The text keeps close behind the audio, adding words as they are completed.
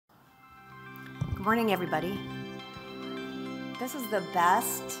Good morning, everybody. This is the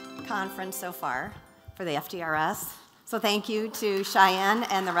best conference so far for the FTRS. So thank you to Cheyenne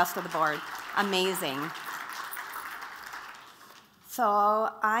and the rest of the board. Amazing. So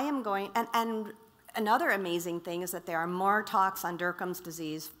I am going, and another amazing thing is that there are more talks on Dercum's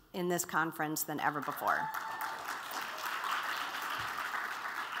disease in this conference than ever before.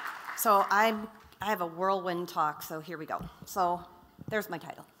 So I have a whirlwind talk, so here we go. So there's my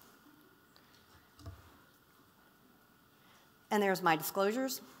title. And there's my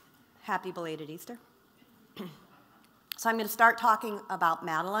disclosures. Happy belated Easter. So I'm going to start talking about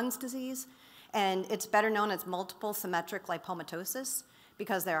Madelung's disease, and it's better known as multiple symmetric lipomatosis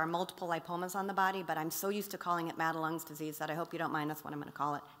because there are multiple lipomas on the body, but I'm so used to calling it Madelung's disease that I hope you don't mind. That's what I'm going to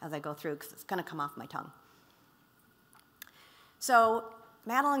call it as I go through because it's going to come off my tongue. So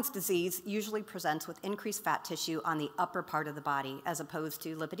Madelung's disease usually presents with increased fat tissue on the upper part of the body as opposed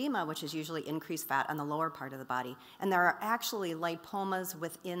to lipedema, which is usually increased fat on the lower part of the body. And there are actually lipomas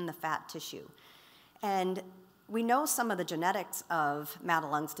within the fat tissue. And we know some of the genetics of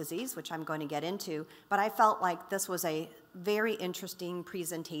Madelung's disease, which I'm going to get into, but I felt like this was a very interesting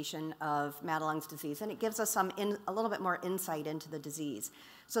presentation of Madelung's disease, and it gives us a little bit more insight into the disease.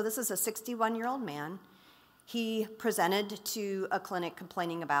 So this is a 61-year-old man. He presented to a clinic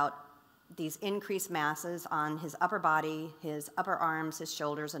complaining about these increased masses on his upper body, his upper arms, his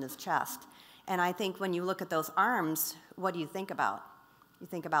shoulders, and his chest. And I think when you look at those arms, what do you think about? You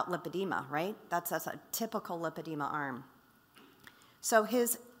think about lipedema, right? That's a typical lipedema arm. So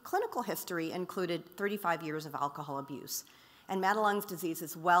his clinical history included 35 years of alcohol abuse. And Madelung's disease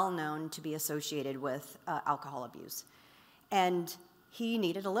is well known to be associated with alcohol abuse. And he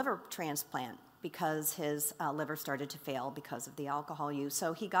needed a liver transplant because his liver started to fail because of the alcohol use.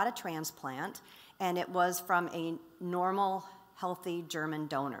 So he got a transplant, and it was from a normal, healthy German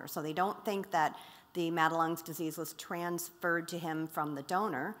donor. So they don't think that the Madelung's disease was transferred to him from the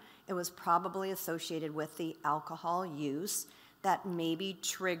donor. It was probably associated with the alcohol use that maybe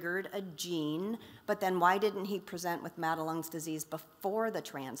triggered a gene, but then why didn't he present with Madelung's disease before the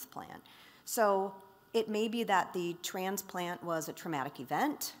transplant? So it may be that the transplant was a traumatic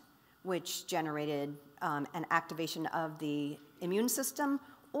event, which generated an activation of the immune system,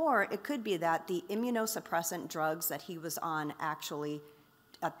 or it could be that the immunosuppressant drugs that he was on actually,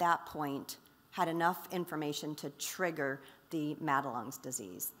 at that point, had enough information to trigger the Madelung's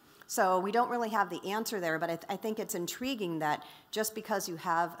disease. So we don't really have the answer there, but I think it's intriguing that just because you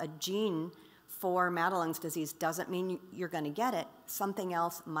have a gene for Madelung's disease doesn't mean you're going to get it. Something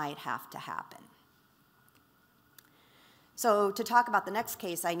else might have to happen. So to talk about the next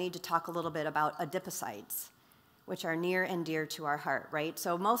case, I need to talk a little bit about adipocytes, which are near and dear to our heart, right?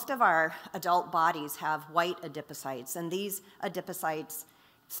 So most of our adult bodies have white adipocytes, and these adipocytes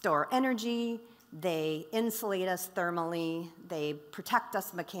store energy, they insulate us thermally, they protect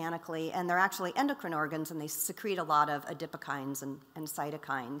us mechanically, and they're actually endocrine organs, and they secrete a lot of adipokines and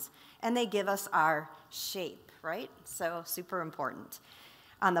cytokines, and they give us our shape, right? So super important.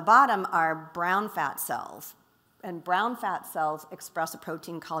 On the bottom are brown fat cells. And brown fat cells express a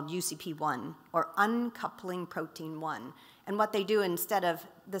protein called UCP1, or uncoupling protein 1. And what they do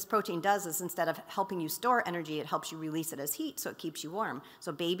this protein does is instead of helping you store energy, it helps you release it as heat, so it keeps you warm.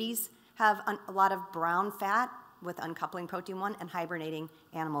 So babies have a lot of brown fat with uncoupling protein 1, and hibernating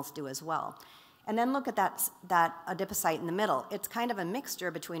animals do as well. And then look at that adipocyte in the middle. It's kind of a mixture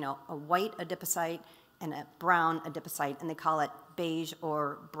between a white adipocyte and a brown adipocyte, and they call it beige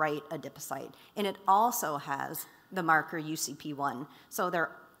or bright adipocyte. And it also has the marker UCP1. So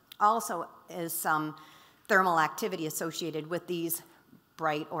there also is some thermal activity associated with these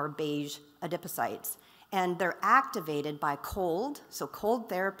bright or beige adipocytes. And they're activated by cold, so cold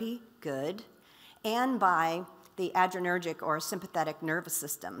therapy, good, and by the adrenergic or sympathetic nervous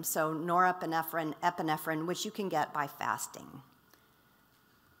system, so norepinephrine, epinephrine, which you can get by fasting.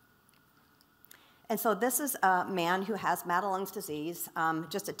 And so this is a man who has Madelung's disease,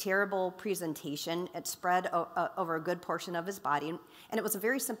 just a terrible presentation. It spread over a good portion of his body. And it was a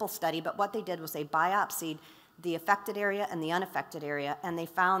very simple study, but what they did was they biopsied the affected area and the unaffected area, and they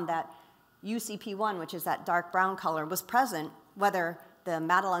found that UCP1, which is that dark brown color, was present whether the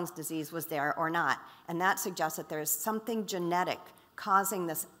Madelung's disease was there or not. And that suggests that there is something genetic causing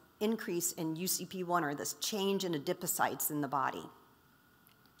this increase in UCP1, or this change in adipocytes in the body.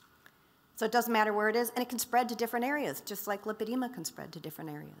 So it doesn't matter where it is, and it can spread to different areas, just like lipedema can spread to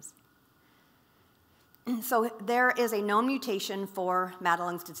different areas. So there is a known mutation for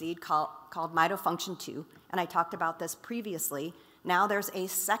Madelung's disease called mitofunction 2, and I talked about this previously. Now there's a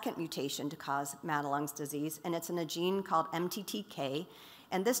second mutation to cause Madelung's disease, and it's in a gene called MTTK,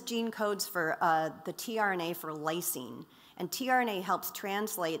 And this gene codes for the tRNA for lysine. And tRNA helps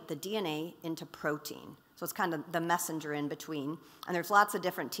translate the DNA into protein. So it's kind of the messenger in between. And there's lots of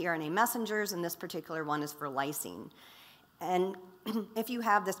different tRNA messengers, and this particular one is for lysine. And if you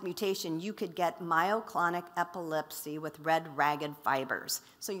have this mutation, you could get myoclonic epilepsy with red ragged fibers.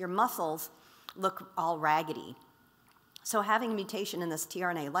 So your muscles look all raggedy. So having a mutation in this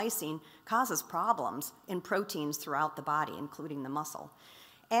tRNA lysine causes problems in proteins throughout the body, including the muscle.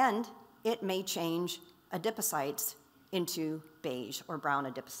 And it may change adipocytes into beige or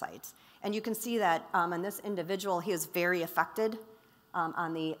brown adipocytes. And you can see that in this individual, he is very affected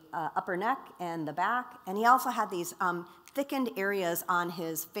on the upper neck and the back. And he also had these thickened areas on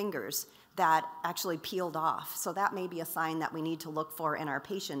his fingers that actually peeled off. So that may be a sign that we need to look for in our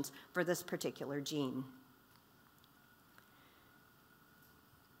patients for this particular gene.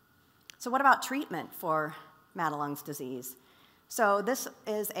 So what about treatment for Madelung's disease? So this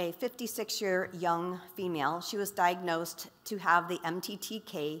is a 56-year young female. She was diagnosed to have the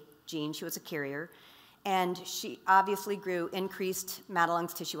MTTK gene. She was a carrier. And she obviously grew increased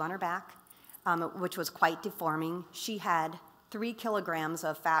Madelung's tissue on her back, which was quite deforming. She had 3 kilograms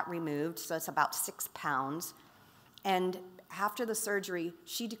of fat removed, so it's about 6 pounds. And after the surgery,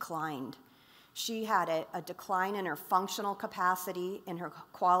 she declined. She had a decline in her functional capacity, in her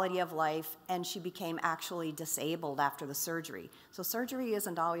quality of life, and she became actually disabled after the surgery. So surgery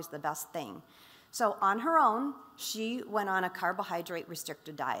isn't always the best thing. So on her own, she went on a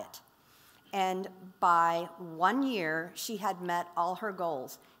carbohydrate-restricted diet. And by 1 year, she had met all her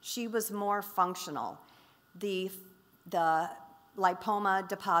goals. She was more functional. The lipoma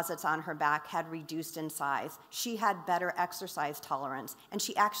deposits on her back had reduced in size. She had better exercise tolerance, and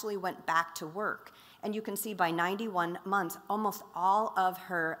she actually went back to work. And you can see by 91 months, almost all of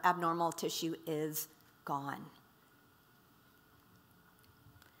her abnormal tissue is gone.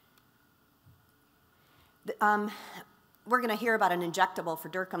 We're going to hear about an injectable for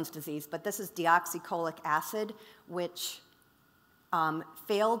Dercum's disease, but this is deoxycholic acid, which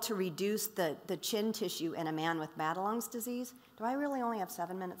failed to reduce the chin tissue in a man with Madelung's disease. Do I really only have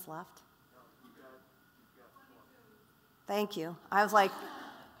 7 minutes left? No, you've got 4. Thank you. I was like,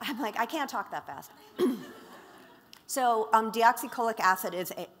 I can't talk that fast. So deoxycholic acid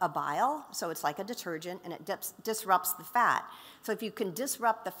is a bile, so it's like a detergent, and it disrupts the fat. So if you can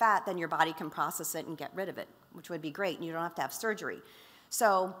disrupt the fat, then your body can process it and get rid of it, which would be great, and you don't have to have surgery.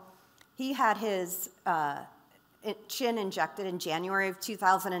 So he had his chin injected in January of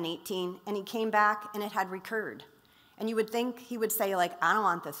 2018, and he came back, and it had recurred. And you would think he would say, like, I don't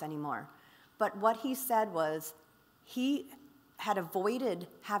want this anymore. But what he said was he had avoided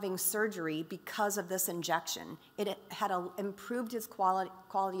having surgery because of this injection. It had improved his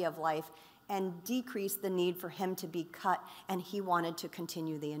quality of life and decreased the need for him to be cut, and he wanted to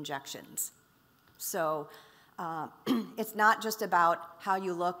continue the injections. So it's not just about how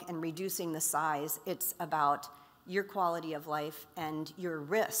you look and reducing the size, it's about your quality of life and your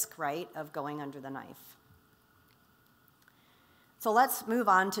risk, right, of going under the knife. So let's move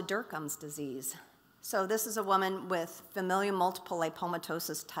on to Dercum's disease. So this is a woman with familial multiple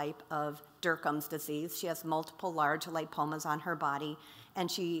lipomatosis type of Dercum's disease. She has multiple large lipomas on her body, and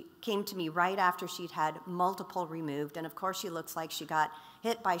she came to me right after she'd had multiple removed, and of course she looks like she got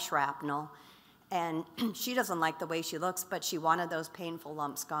hit by shrapnel, and she doesn't like the way she looks, but she wanted those painful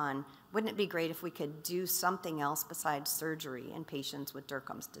lumps gone. Wouldn't it be great if we could do something else besides surgery in patients with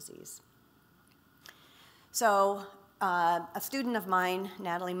Dercum's disease? So a student of mine,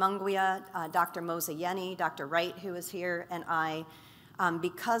 Natalie Munguia, Dr. Moza-Yeni, Dr. Wright, who is here, and I,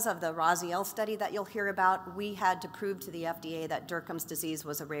 because of the Raziel study that you'll hear about, we had to prove to the FDA that Dercum's disease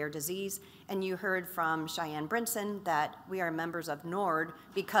was a rare disease. And you heard from Cheyenne Brinson that we are members of NORD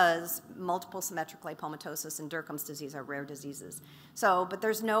because multiple symmetric lipomatosis and Dercum's disease are rare diseases. So, but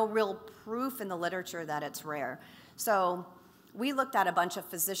there's no real proof in the literature that it's rare. So we looked at a bunch of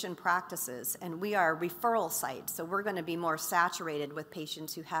physician practices, and we are referral sites, so we're going to be more saturated with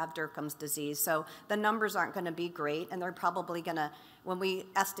patients who have Dercum's disease. So the numbers aren't going to be great, and they're probably going to, when we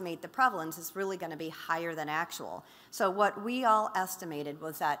estimate the prevalence, it's really going to be higher than actual. So what we all estimated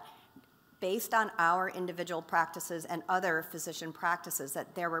was that based on our individual practices and other physician practices,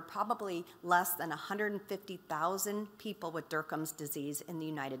 that there were probably less than 150,000 people with Dercum's disease in the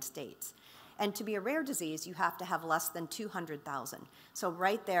United States. And to be a rare disease, you have to have less than 200,000. So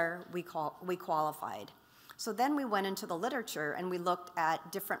right there, we qualified. So then we went into the literature and we looked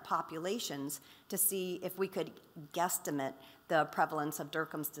at different populations to see if we could guesstimate the prevalence of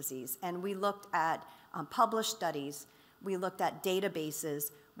Dercum's disease. And we looked at published studies, we looked at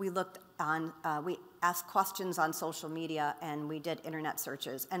databases, we looked on, we asked questions on social media, and we did internet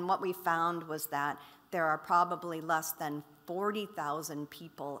searches. And what we found was that there are probably less than 40,000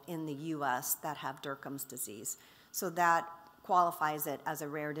 people in the US that have Dercum's disease. So that qualifies it as a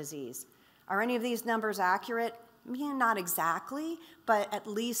rare disease. Are any of these numbers accurate? Yeah, not exactly, but at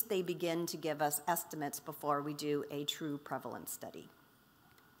least they begin to give us estimates before we do a true prevalence study.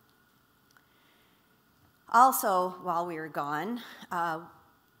 Also, while we were gone,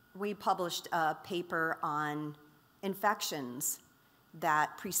 we published a paper on infections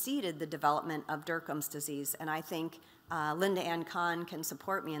that preceded the development of Dercum's disease, and I think Linda Ann Kahn can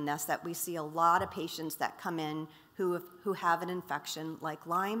support me in this, that we see a lot of patients that come in who have an infection like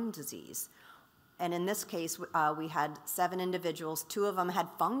Lyme disease. And in this case, we had 7 individuals. 2 of them had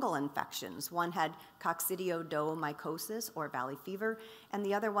fungal infections. One had coccidioidomycosis, or valley fever, and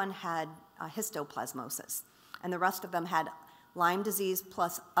the other one had histoplasmosis. And the rest of them had Lyme disease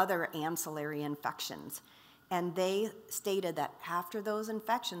plus other ancillary infections. And they stated that after those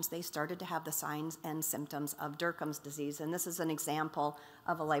infections, they started to have the signs and symptoms of Dercum's disease. And this is an example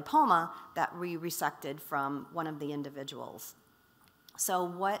of a lipoma that we resected from one of the individuals. So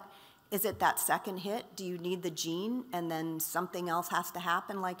what is it, that second hit? Do you need the gene and then something else has to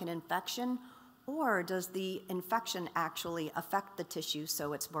happen like an infection? Or does the infection actually affect the tissue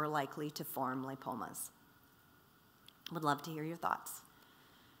so it's more likely to form lipomas? Would love to hear your thoughts.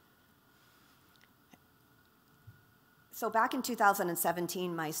 So back in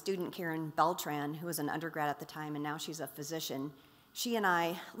 2017, my student Karen Beltran, who was an undergrad at the time and now she's a physician, she and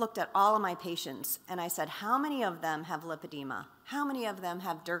I looked at all of my patients and I said, how many of them have lipedema? How many of them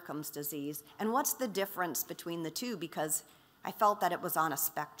have Dercum's disease? And what's the difference between the two? Because I felt that it was on a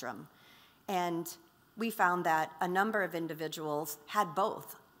spectrum. And we found that a number of individuals had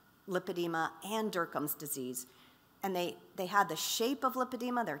both lipedema and Dercum's disease. And they had the shape of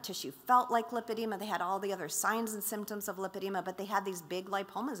lipedema, their tissue felt like lipedema, they had all the other signs and symptoms of lipedema, but they had these big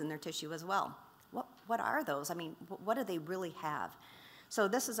lipomas in their tissue as well. What are those? I mean, what do they really have? So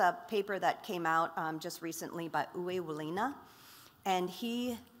this is a paper that came out just recently by Uwe Wallina, and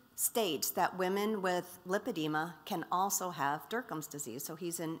he states that women with lipedema can also have Dercum's disease, so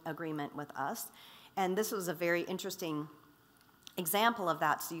he's in agreement with us. And this was a very interesting example of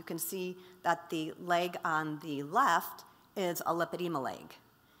that, so you can see that the leg on the left is a lipedema leg.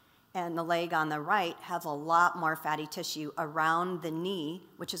 And the leg on the right has a lot more fatty tissue around the knee,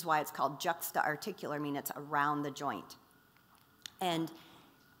 which is why it's called juxta-articular, I mean it's around the joint. And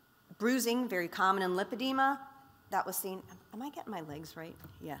bruising, very common in lipedema, that was seen, am I getting my legs right?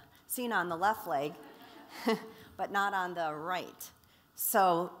 Yeah, seen on the left leg, but not on the right.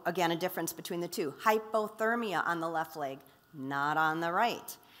 So again, a difference between the two. Hypothermia on the left leg, not on the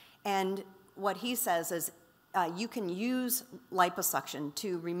right. And what he says is, you can use liposuction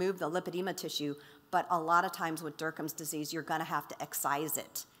to remove the lipedema tissue, but a lot of times with Dercum's disease, you're gonna have to excise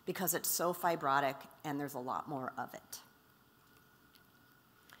it because it's so fibrotic and there's a lot more of it.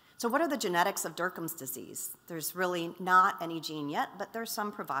 So what are the genetics of Dercum's disease? There's really not any gene yet, but there's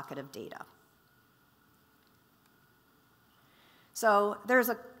some provocative data. So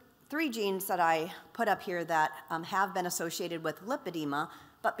there's 3 genes that I put up here that have been associated with lipedema,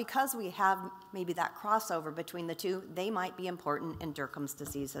 but because we have maybe that crossover between the two, they might be important in Dercum's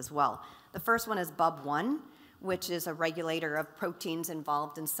disease as well. The first one is BUB1, which is a regulator of proteins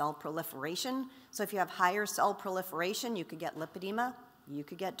involved in cell proliferation. So if you have higher cell proliferation, you could get lipedema, you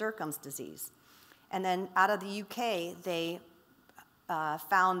could get Dercum's disease. And then out of the UK, they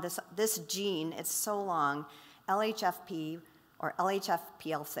found this gene, it's so long, LHFP, or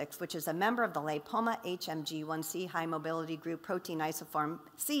LHFPL6, which is a member of the lipoma HMG1C high mobility group protein isoform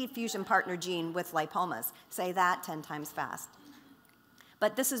C fusion partner gene with lipomas. Say that 10 times fast.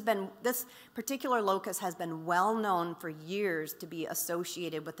 But this particular locus has been well known for years to be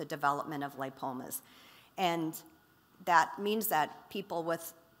associated with the development of lipomas. And that means that people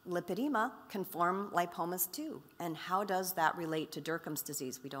with lipedema can form lipomas too. And how does that relate to Dercum's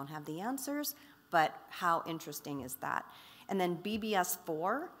disease? We don't have the answers, but how interesting is that? And then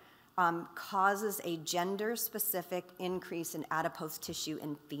BBS4 causes a gender-specific increase in adipose tissue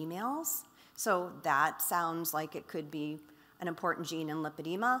in females. So that sounds like it could be an important gene in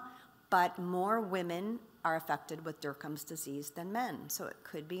lipedema, but more women are affected with Dercum's disease than men. So it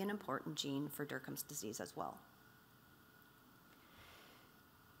could be an important gene for Dercum's disease as well.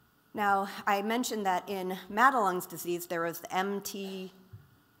 Now, I mentioned that in Madelung's disease, there was the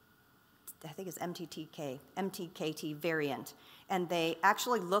MTKT variant, and they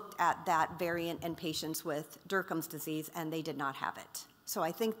actually looked at that variant in patients with Dercum's disease, and they did not have it. So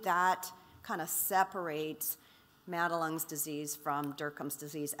I think that kind of separates Madelung's disease from Dercum's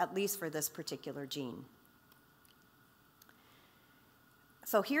disease, at least for this particular gene.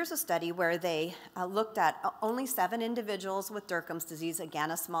 So here's a study where they looked at only 7 individuals with Dercum's disease.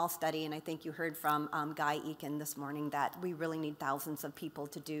 Again, a small study, and I think you heard from Guy Eakin this morning that we really need thousands of people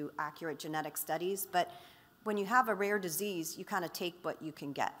to do accurate genetic studies. But when you have a rare disease, you kind of take what you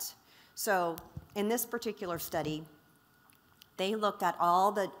can get. So in this particular study, they looked at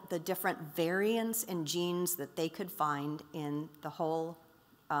all the different variants in genes that they could find in the whole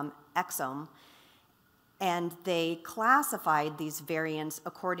exome. And they classified these variants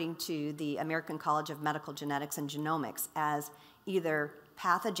according to the American College of Medical Genetics and Genomics as either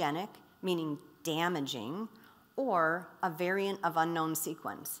pathogenic, meaning damaging, or a variant of unknown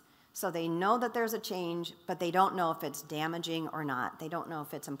sequence. So they know that there's a change, but they don't know if it's damaging or not. They don't know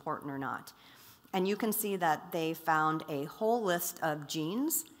if it's important or not. And you can see that they found a whole list of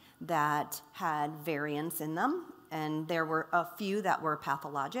genes that had variants in them, and there were a few that were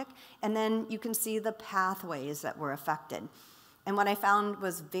pathologic. And then you can see the pathways that were affected. And what I found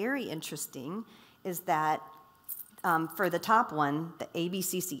was very interesting is that for the top one, the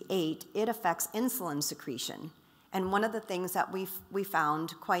ABCC8, it affects insulin secretion. And one of the things that we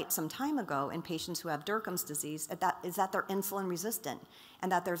found quite some time ago in patients who have Dercum's disease is that they're insulin resistant,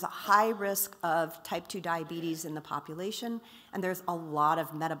 and that there's a high risk of type 2 diabetes in the population, and there's a lot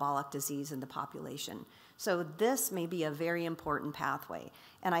of metabolic disease in the population. So this may be a very important pathway.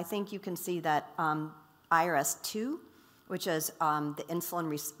 And I think you can see that IRS2, which is one of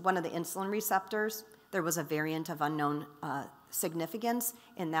the insulin receptors, there was a variant of unknown significance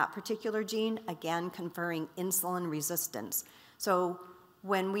in that particular gene, again, conferring insulin resistance. So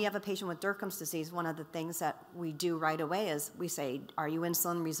when we have a patient with Dercum's disease, one of the things that we do right away is we say, are you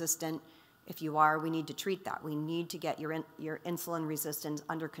insulin resistant? If you are, we need to treat that. We need to get your insulin resistance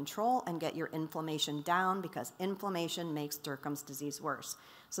under control and get your inflammation down, because inflammation makes Dercum's disease worse.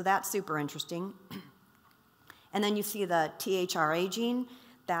 So that's super interesting. And then you see the THRA gene.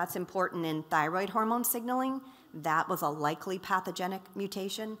 That's important in thyroid hormone signaling. That was a likely pathogenic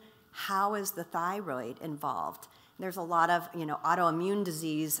mutation. How is the thyroid involved? There's a lot of autoimmune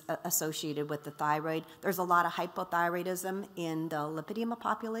disease associated with the thyroid. There's a lot of hypothyroidism in the lipedema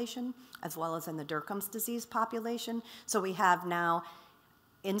population, as well as in the Dercum's disease population. So we have now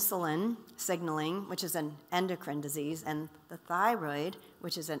insulin signaling, which is an endocrine disease, and the thyroid,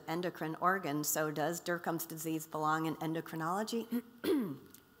 which is an endocrine organ. So does Dercum's disease belong in endocrinology?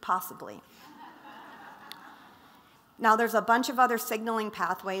 Possibly. Now, there's a bunch of other signaling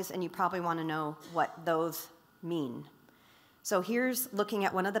pathways, and you probably want to know what those mean. So here's looking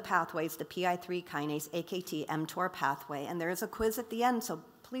at one of the pathways, the PI3 kinase AKT mTOR pathway, and there's a quiz at the end, so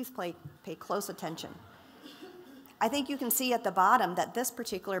please pay close attention. I think you can see at the bottom that this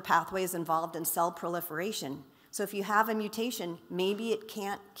particular pathway is involved in cell proliferation. So if you have a mutation, maybe it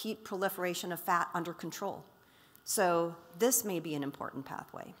can't keep proliferation of fat under control. So this may be an important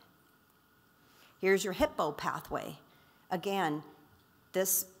pathway. Here's your Hippo pathway. Again,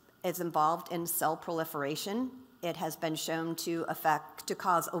 this is involved in cell proliferation. It has been shown to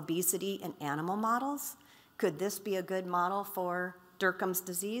cause obesity in animal models. Could this be a good model for Dercum's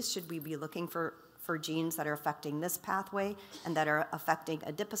disease? Should we be looking for genes that are affecting this pathway and that are affecting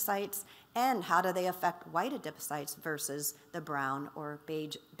adipocytes? And how do they affect white adipocytes versus the brown or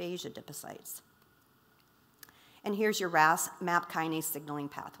beige adipocytes? And here's your RAS MAP kinase signaling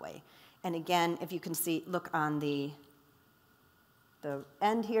pathway. And again, if you can see, look on the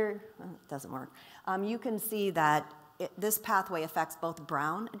end here, it doesn't work. You can see that this pathway affects both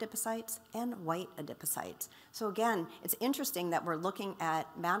brown adipocytes and white adipocytes. So again, it's interesting that we're looking at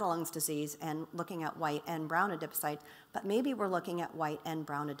Madelung's disease and looking at white and brown adipocytes, but maybe we're looking at white and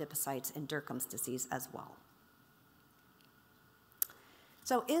brown adipocytes in Dercum's disease as well.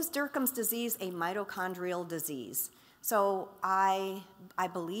 So is Dercum's disease a mitochondrial disease? So I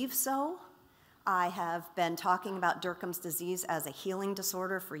believe so. I have been talking about Dercum's disease as a healing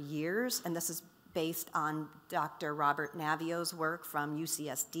disorder for years, and this is based on Dr. Robert Navio's work from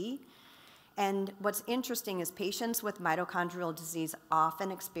UCSD. And what's interesting is patients with mitochondrial disease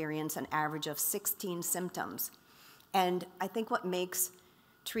often experience an average of 16 symptoms. And I think what makes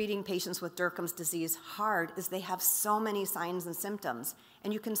treating patients with Dercum's disease hard is they have so many signs and symptoms,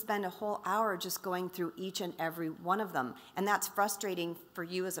 and you can spend a whole hour just going through each and every one of them. And that's frustrating for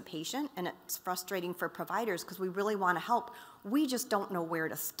you as a patient, and it's frustrating for providers because we really want to help. We just don't know where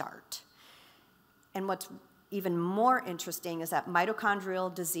to start. And what's even more interesting is that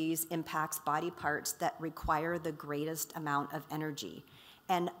mitochondrial disease impacts body parts that require the greatest amount of energy.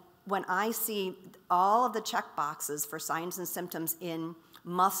 And when I see all of the check boxes for signs and symptoms in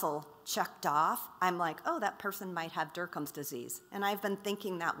muscle checked off, I'm like, oh, that person might have Dercum's disease. And I've been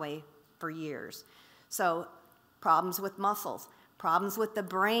thinking that way for years. So problems with muscles, problems with the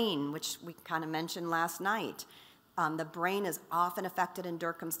brain, which we kind of mentioned last night. The brain is often affected in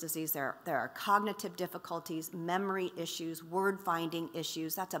Dercum's disease. There are cognitive difficulties, memory issues, word finding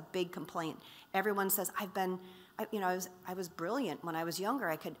issues. That's a big complaint. Everyone says, I was brilliant when I was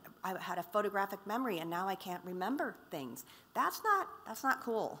younger. I had a photographic memory, and now I can't remember things. That's not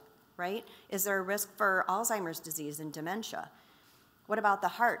cool, right? Is there a risk for Alzheimer's disease and dementia? What about the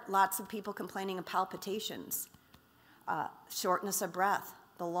heart? Lots of people complaining of palpitations, shortness of breath,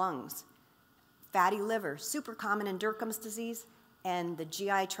 the lungs. Fatty liver, super common in Dercum's disease, and the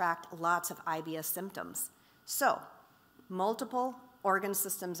GI tract, lots of IBS symptoms. So, multiple organ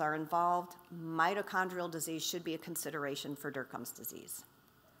systems are involved. Mitochondrial disease should be a consideration for Dercum's disease.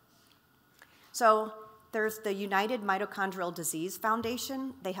 So, there's the United Mitochondrial Disease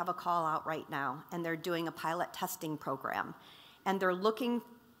Foundation. They have a call out right now, and they're doing a pilot testing program. And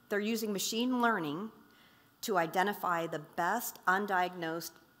they're using machine learning to identify the best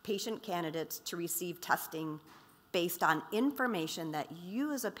undiagnosed patient candidates to receive testing based on information that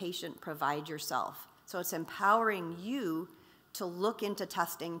you as a patient provide yourself. So it's empowering you to look into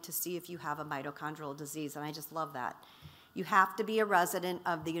testing to see if you have a mitochondrial disease, and I just love that. You have to be a resident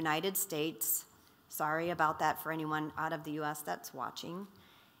of the United States. Sorry about that for anyone out of the US that's watching.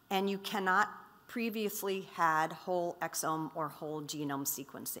 And you cannot previously had whole exome or whole genome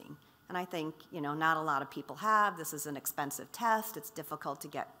sequencing. And I think, not a lot of people have. This is an expensive test. It's difficult to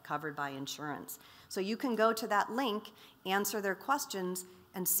get covered by insurance. So you can go to that link, answer their questions,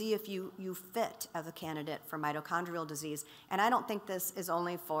 and see if you fit as a candidate for mitochondrial disease. And I don't think this is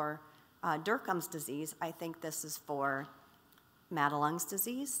only for Dercum's disease. I think this is for Madelung's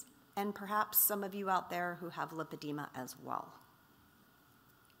disease, and perhaps some of you out there who have lipedema as well.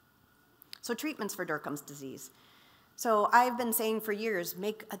 So treatments for Dercum's disease. So I've been saying for years,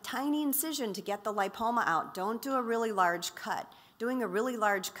 make a tiny incision to get the lipoma out. Don't do a really large cut. Doing a really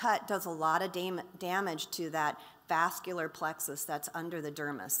large cut does a lot of damage to that vascular plexus that's under the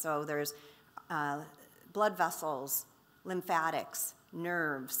dermis. So there's blood vessels, lymphatics,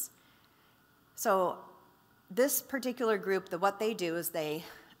 nerves. So this particular group, what they do is they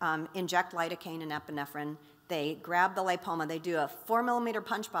inject lidocaine and epinephrine. They grab the lipoma. They do a 4-millimeter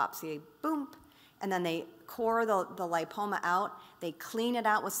punch biopsy, boom, and then they core the lipoma out. They clean it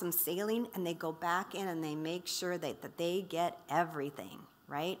out with some saline, and they go back in and they make sure that they get everything,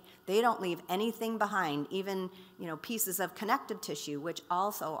 right? They don't leave anything behind, even pieces of connective tissue, which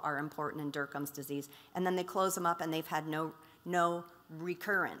also are important in Dercum's disease. And then they close them up, and they've had no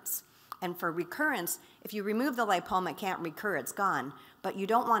recurrence. And for recurrence, if you remove the lipoma, it can't recur, it's gone. But you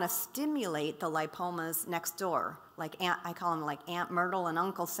don't want to stimulate the lipomas next door. I call them like Aunt Myrtle and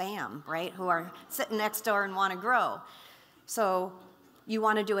Uncle Sam, right? Who are sitting next door and want to grow. So you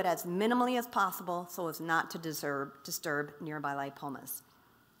want to do it as minimally as possible so as not to disturb nearby lipomas.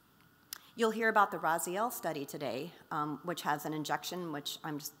 You'll hear about the Raziel study today, which has an injection, which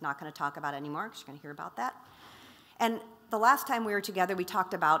I'm just not going to talk about anymore because you're going to hear about that. And the last time we were together, we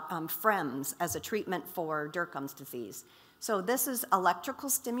talked about FREMS as a treatment for Dercum's disease. So this is electrical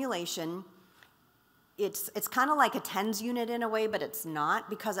stimulation. It's kind of like a TENS unit in a way, but it's not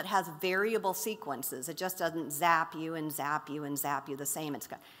because it has variable sequences. It just doesn't zap you and zap you and zap you the same. It's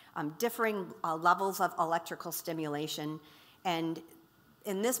got differing levels of electrical stimulation. And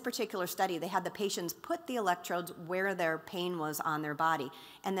in this particular study, they had the patients put the electrodes where their pain was on their body.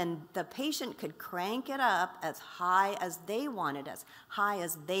 And then the patient could crank it up as high as they wanted, as high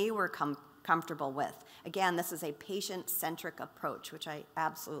as they were comfortable with. Again, this is a patient-centric approach, which I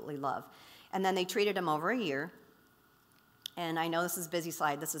absolutely love. And then they treated them over a year. And I know this is a busy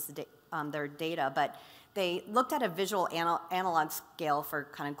slide. This is their data. But they looked at a visual analog scale for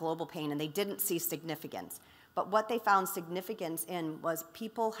kind of global pain, and they didn't see significance. But what they found significance in was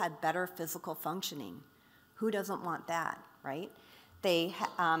people had better physical functioning. Who doesn't want that, right? They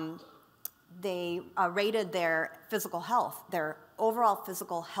rated their physical health. Their overall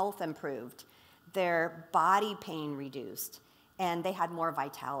physical health improved. Their body pain reduced. And they had more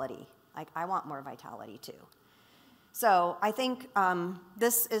vitality. I want more vitality too. So I think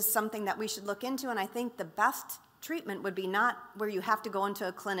this is something that we should look into, and I think the best treatment would be not where you have to go into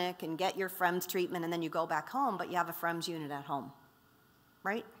a clinic and get your FREMS treatment and then you go back home, but you have a FREMS unit at home,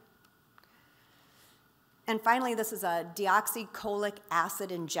 right? And finally, this is a deoxycholic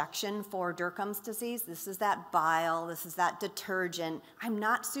acid injection for Dercum's disease. This is that bile, this is that detergent. I'm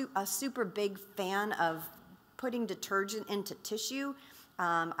not a super big fan of putting detergent into tissue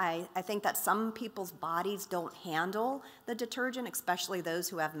I think that some people's bodies don't handle the detergent, especially those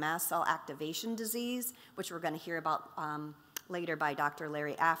who have mast cell activation disease, which we're going to hear about later by Dr.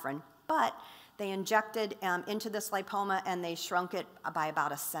 Larry Afrin. But they injected into this lipoma and they shrunk it by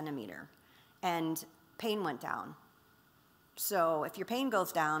about 1 centimeter, and pain went down. So if your pain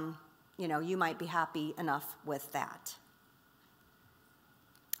goes down, you know, you might be happy enough with that.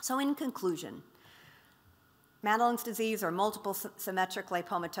 So in conclusion, Madelung's disease or multiple symmetric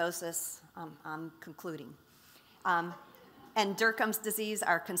lipomatosis, I'm concluding, and Dercum's disease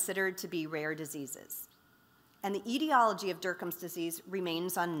are considered to be rare diseases. And the etiology of Dercum's disease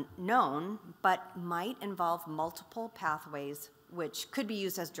remains unknown, but might involve multiple pathways which could be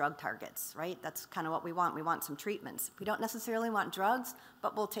used as drug targets, right? That's kind of what we want. We want some treatments. We don't necessarily want drugs,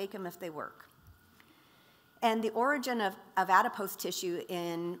 but we'll take them if they work. And the origin of adipose tissue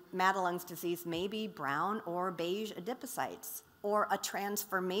in Madelung's disease may be brown or beige adipocytes, or a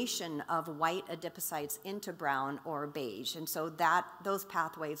transformation of white adipocytes into brown or beige. And so those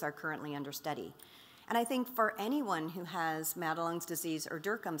pathways are currently under study. And I think for anyone who has Madelung's disease or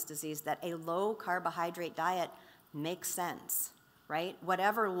Dercum's disease, that a low carbohydrate diet makes sense, right?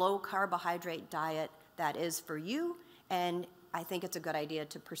 Whatever low carbohydrate diet that is for you, and I think it's a good idea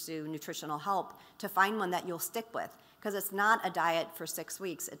to pursue nutritional help to find one that you'll stick with, because it's not a diet for 6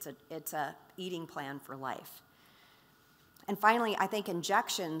 weeks, it's a eating plan for life. And finally, I think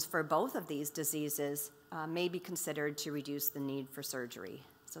injections for both of these diseases may be considered to reduce the need for surgery.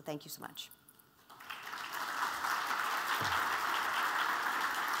 So thank you so much.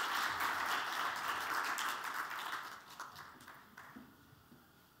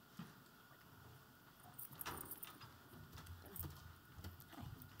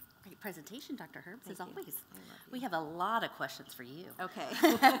 Presentation, Dr. Herbst, as Thank you. always. We have a lot of questions for you. Okay.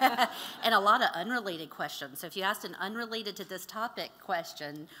 And a lot of unrelated questions. So if you asked an unrelated to this topic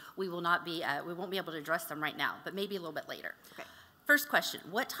question, we won't be able to address them right now, but maybe a little bit later. Okay. First question,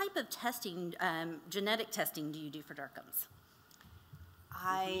 what type of testing, genetic testing do you do for Dercum's?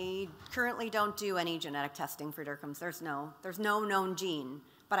 I currently don't do any genetic testing for Dercum's. There's no known gene,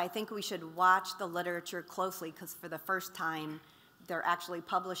 but I think we should watch the literature closely, because for the first time, they're actually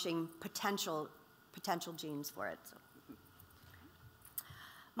publishing potential genes for it. So.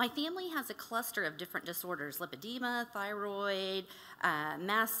 My family has a cluster of different disorders: lipedema, thyroid,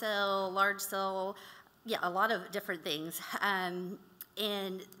 mast cell, large cell, yeah, a lot of different things. And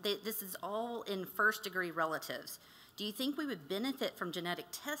this is all in first-degree relatives. Do you think we would benefit from genetic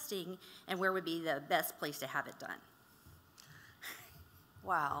testing, and where would be the best place to have it done?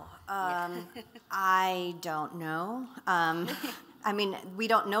 Wow. I don't know. I mean, we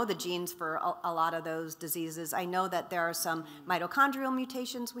don't know the genes for a lot of those diseases. I know that there are some mitochondrial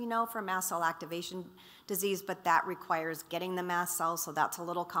mutations we know for mast cell activation disease, but that requires getting the mast cells, so that's a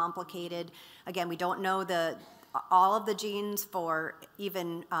little complicated. Again, we don't know all of the genes for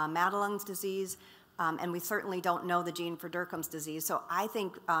even Madelung's disease, and we certainly don't know the gene for Dercum's disease. So I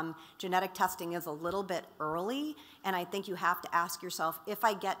think genetic testing is a little bit early, and I think you have to ask yourself, if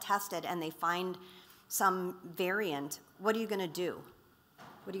I get tested and they find some variant, what are you going to do?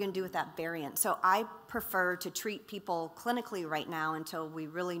 What are you going to do with that variant? So I prefer to treat people clinically right now until we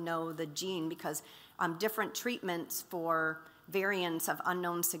really know the gene, because different treatments for variants of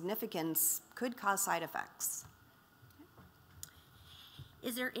unknown significance could cause side effects.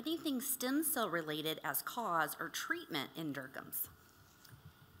 Is there anything stem cell related as cause or treatment in Dercum's?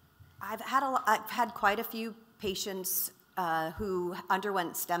 I've had quite a few patients who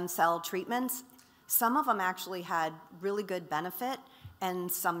underwent stem cell treatments. Some of them actually had really good benefit,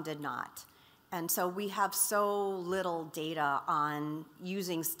 and some did not. And so we have so little data on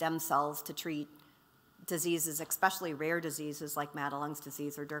using stem cells to treat diseases, especially rare diseases like Madelung's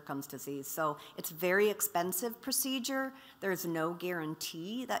disease or Dercum's disease. So it's a very expensive procedure. There's no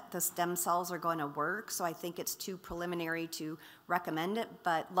guarantee that the stem cells are going to work, so I think it's too preliminary to recommend it.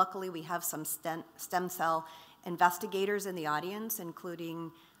 But luckily we have some stem cell investigators in the audience,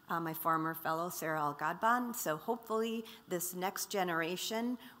 including my former fellow, Sarah Al-Gadban. So hopefully this next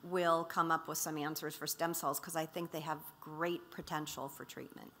generation will come up with some answers for stem cells, because I think they have great potential for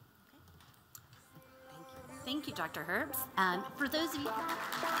treatment. Thank you, Dr. Herbst. For those of you...